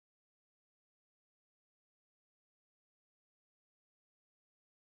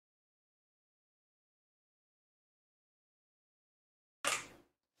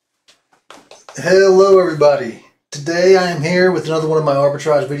Hello everybody. Today I am here with another one of my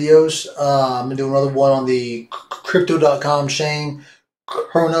arbitrage videos. I'm going to do another one on the crypto.com chain,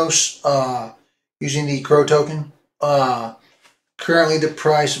 Cronos, using the CRO token. Currently the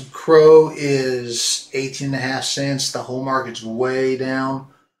price of CRO is 18.5 cents. The whole market's way down.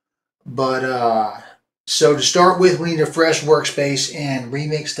 But so to start with, we need a fresh workspace in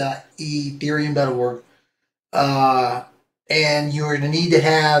remix.ethereum.org. And you're going to need to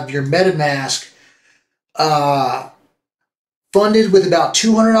have your MetaMask funded with about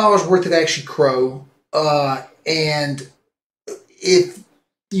 $200 worth of actually CRO. And if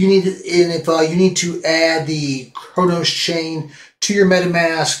you need to add the Cronos Chain to your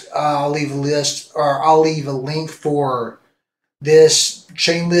MetaMask, I'll leave a list, or I'll leave a link for this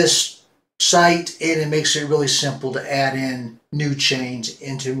chain list site, and it makes it really simple to add in new chains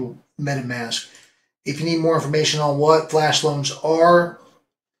into MetaMask. If you need more information on what flash loans are,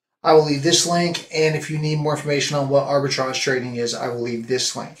 I will leave this link, and if you need more information on what arbitrage trading is, I will leave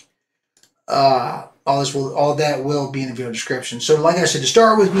this link. All that will be in the video description. So like I said, to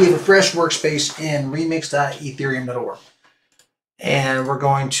start with, we have a fresh workspace in remix.ethereum.org. And we're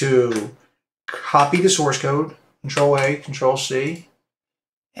going to copy the source code, Control-A, Control-C,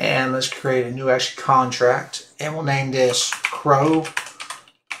 and let's create a new actually contract, and we'll name this CRO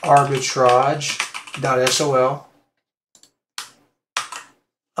arbitrage.sol.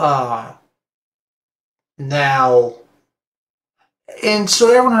 Now, and so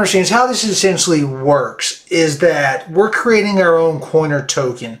everyone understands how this essentially works is that we're creating our own coin or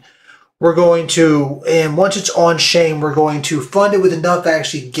token. We're going to, and once it's on chain, we're going to fund it with enough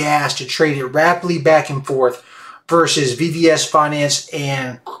actually gas to trade it rapidly back and forth versus VVS Finance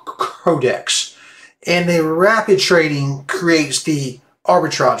and CroDex. And the rapid trading creates the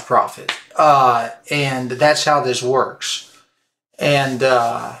arbitrage profit. And that's how this works. And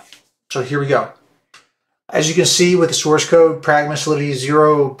so here we go. As you can see with the source code, Pragma Solidity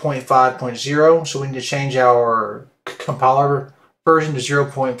 0.5.0. So we need to change our compiler version to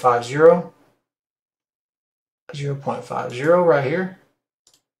 0.50. 0.50 right here.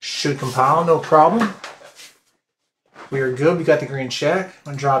 Should compile, no problem. We are good. We got the green check. I'm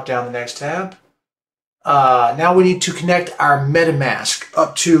going to drop down the next tab. Now we need to connect our MetaMask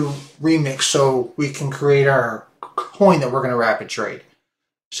up to Remix so we can create our coin that we're going to rapid trade.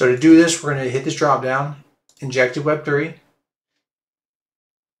 So to do this, we're going to hit this drop down, Injected Web3.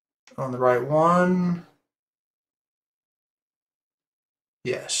 On the right one.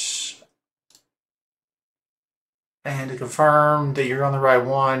 Yes. And to confirm that you're on the right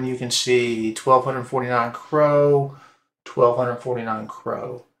one, you can see 1249 CRO, 1249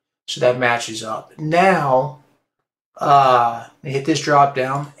 CRO. So that matches up. Now, hit this drop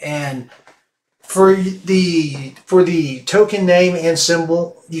down, and for the token name and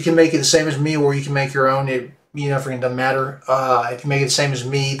symbol, you can make it the same as me, or you can make your own. It doesn't matter. If you make it the same as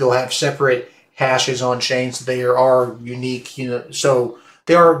me, they'll have separate hashes on chains. They are unique. So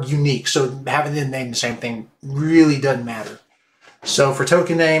they are unique. So having them name the same thing really doesn't matter. So for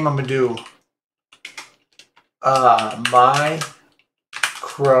token name, I'm gonna do my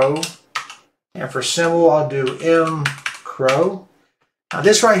CRO, and for symbol, I'll do mCRO. Now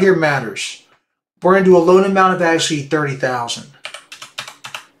this right here matters. We're going to do a loan amount of actually 30,000.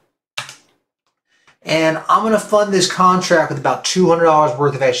 And I'm going to fund this contract with about $200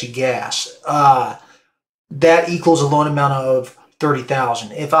 worth of actually gas. That equals a loan amount of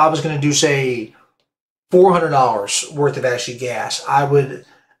 30,000. If I was going to do, say, $400 worth of actually gas, I would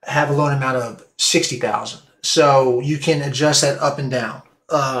have a loan amount of 60,000. So you can adjust that up and down.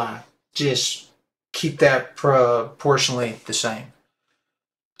 Just keep that proportionally the same.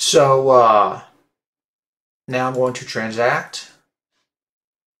 So, now I'm going to transact.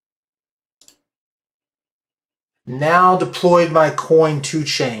 Now deployed my coin to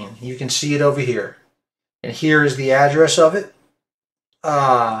chain. You can see it over here. And here is the address of it.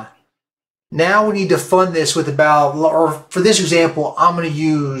 Now we need to fund this with about, or for this example, I'm going to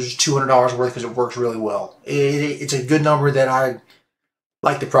use $200 worth because it works really well. It's a good number that I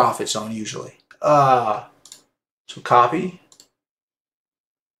like the profits on usually. So copy.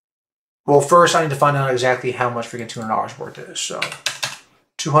 Well, first I need to find out exactly how much freaking $200 worth is. So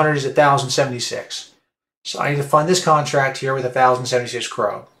 200 is 1,076. So I need to fund this contract here with 1,076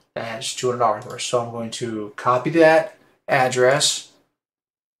 CRO. That's $200 worth. So I'm going to copy that address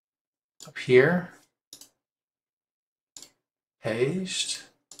up here. Paste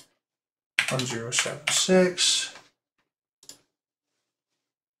 1076.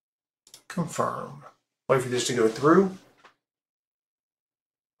 Confirm. Wait for this to go through.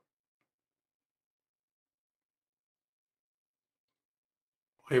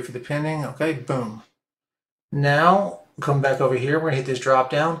 Wait for the pending. Okay, boom. Now, come back over here. We're going to hit this drop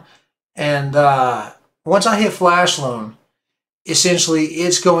down. And once I hit flash loan, essentially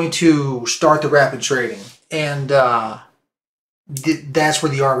it's going to start the rapid trading. And that's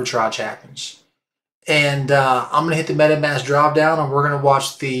where the arbitrage happens. And I'm going to hit the MetaMask drop down, and we're going to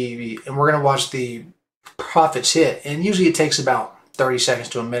watch the profits hit. And usually it takes about 30 seconds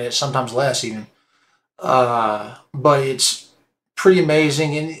to a minute, sometimes less even. But it's pretty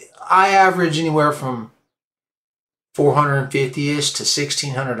amazing. And I average anywhere from $450-ish to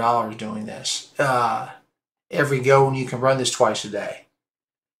 $1,600 doing this every go, and you can run this twice a day.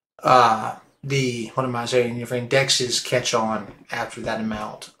 What am I saying? Your indexes catch on after that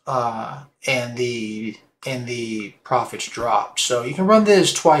amount, and the profits drop. So you can run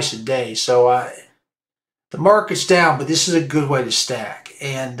this twice a day. So the market's down, but this is a good way to stack.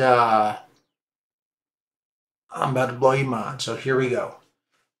 And I'm about to blow your mind. So here we go.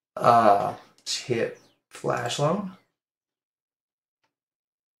 Let's hit flash loan.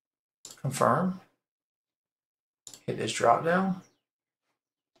 Confirm. Hit this drop down.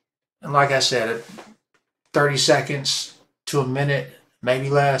 And like I said, 30 seconds to a minute,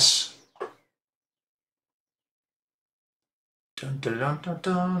 maybe less. Dun, dun, dun, dun,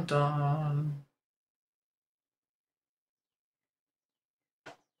 dun, dun.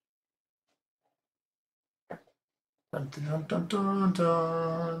 Dun, dun, dun, dun,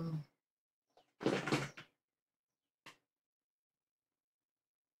 dun.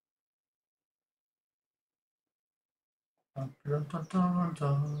 Dun, dun, dun,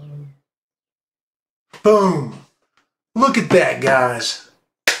 dun. Boom! Look at that, guys.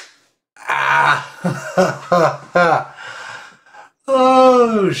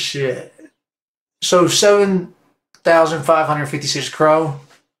 Oh shit! So 7,556 CRO.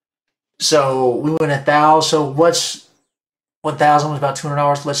 So we went 1,000. So what's 1,000 was about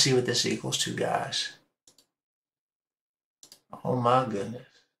 $200. Let's see what this equals to, guys. Oh my goodness,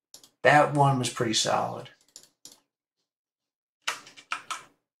 that one was pretty solid.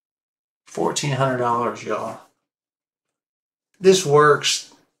 $1,400, y'all. This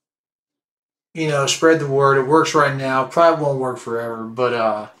works. You know, spread the word. It works right now. Probably won't work forever,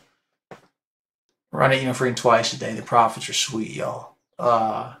 but run it, freaking twice a day. The profits are sweet, y'all.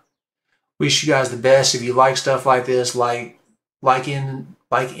 Wish you guys the best. If you like stuff like this, like and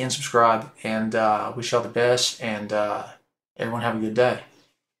subscribe, and wish y'all the best. And everyone have a good day.